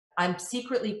I'm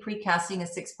secretly pre-casting a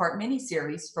 6-part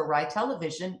miniseries for Rye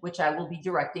Television, which I will be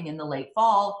directing in the late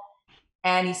fall.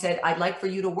 And he said, I'd like for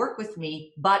you to work with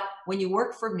me, but when you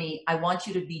work for me, I want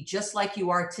you to be just like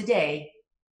you are today,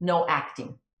 no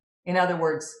acting. In other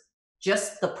words,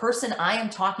 just the person I am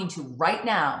talking to right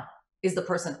now is the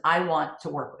person I want to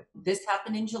work with. This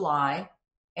happened in July,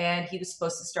 and he was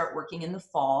supposed to start working in the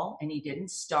fall, and he didn't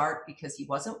start because he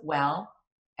wasn't well.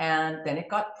 And then it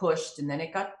got pushed, and then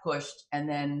it got pushed, and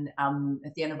then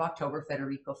at the end of October,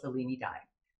 Federico Fellini died.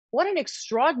 What an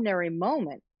extraordinary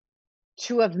moment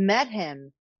to have met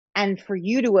him and for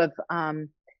you to have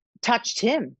touched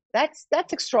him. That's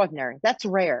extraordinary. That's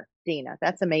rare, Dina.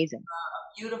 That's amazing.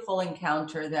 Beautiful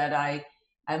encounter that I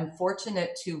am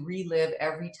fortunate to relive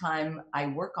every time I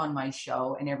work on my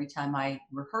show and every time I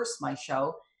rehearse my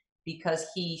show, because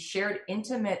he shared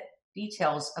intimate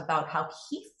details about how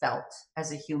he felt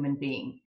as a human being.